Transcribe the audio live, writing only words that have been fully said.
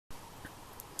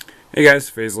Hey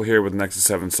guys, Faisal here with Nexus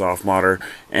 7 softModder,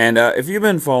 and if you've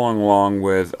been following along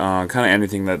with kind of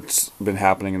anything that's been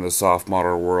happening in the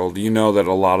softModder world, you know that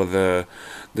a lot of the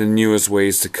newest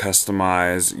ways to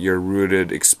customize your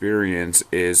rooted experience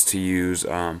is to use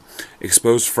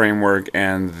Xposed Framework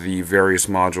and the various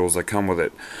modules that come with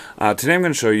it. Today I'm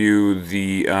going to show you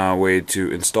the way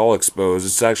to install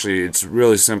Xposed. It's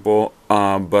really simple,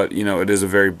 but you know it is a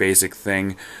very basic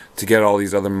thing to get all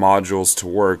these other modules to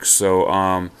work.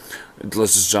 So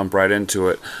let's just jump right into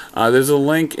it. There's a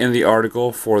link in the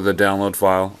article for the download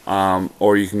file,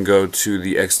 or you can go to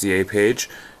the XDA page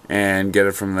and get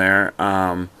it from there.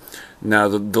 Now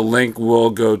the link will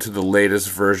go to the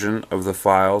latest version of the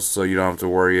files, so you don't have to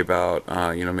worry about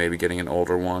maybe getting an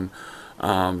older one.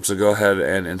 So go ahead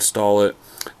and install it.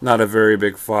 Not a very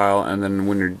big file, and then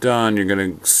when you're done, you're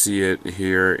going to see it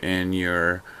here in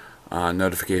your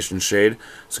notification shade.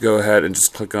 So go ahead and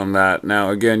just click on that. Now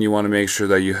again, you want to make sure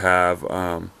that you have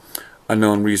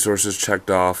unknown resources checked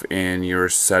off in your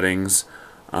settings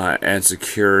and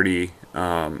security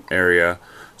area.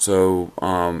 So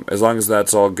as long as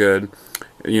that's all good,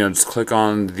 just click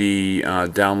on the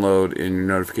download in your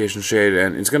notification shade,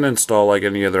 and it's going to install like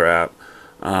any other app.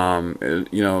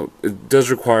 It does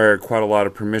require quite a lot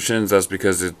of permissions. That's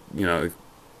because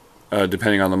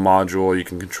depending on the module, you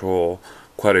can control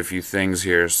quite a few things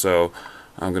here. So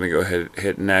I'm going to go ahead and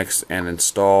hit next and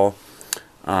install.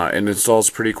 It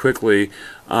installs pretty quickly,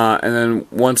 and then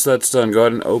once that's done, go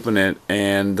ahead and open it,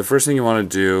 and the first thing you want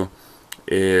to do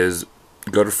is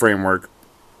go to Framework.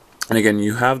 And again,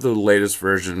 you have the latest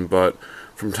version, but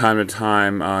from time to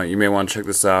time you may want to check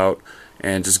this out,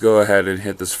 and just go ahead and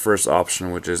hit this first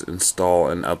option, which is install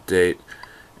and update,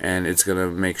 and it's going to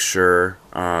make sure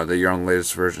that you're on the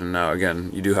latest version. Now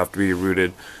again, you do have to be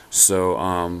rooted, so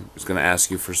it's going to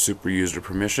ask you for super user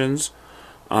permissions,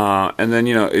 and then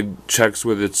it checks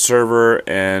with its server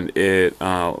and it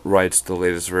writes the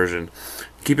latest version.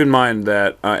 Keep in mind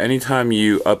that anytime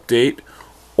you update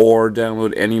or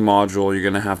download any module, you're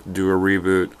going to have to do a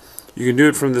reboot. You can do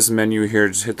it from this menu here.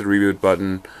 Just hit the reboot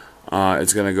button.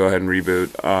 It's going to go ahead and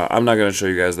reboot. I'm not going to show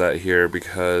you guys that here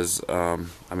because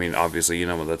obviously you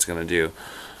know what that's going to do.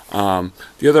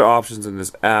 The other options in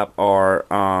this app are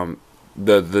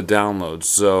the downloads.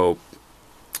 So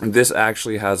this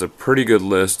actually has a pretty good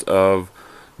list of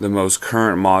the most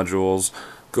current modules.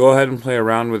 Go ahead and play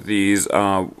around with these.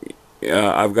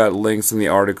 I've got links in the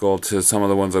article to some of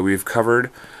the ones that we've covered.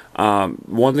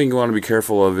 One thing you want to be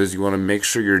careful of is you want to make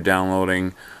sure you're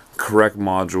downloading correct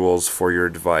modules for your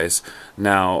device.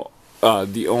 Now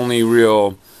the only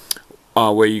real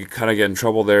way you kind of get in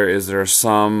trouble there is there are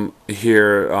some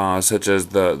here such as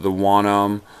the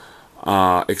Wanum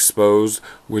Xposed,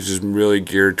 which is really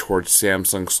geared towards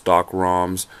Samsung stock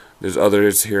ROMs. There's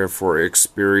others here for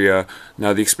Xperia.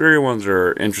 Now the Xperia ones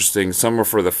are interesting. Some are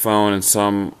for the phone and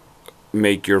some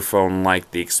make your phone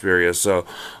like the Xperia. So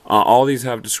all these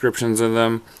have descriptions in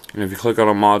them, and if you click on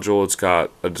a module, it's got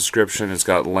a description, it's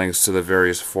got links to the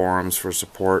various forums for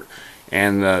support,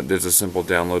 and there's a simple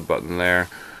download button there.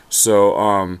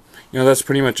 So that's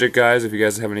pretty much it, guys. If you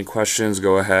guys have any questions,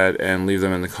 go ahead and leave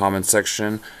them in the comments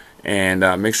section, and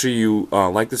make sure you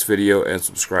like this video and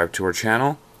subscribe to our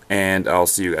channel, and I'll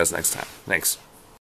see you guys next time. Thanks.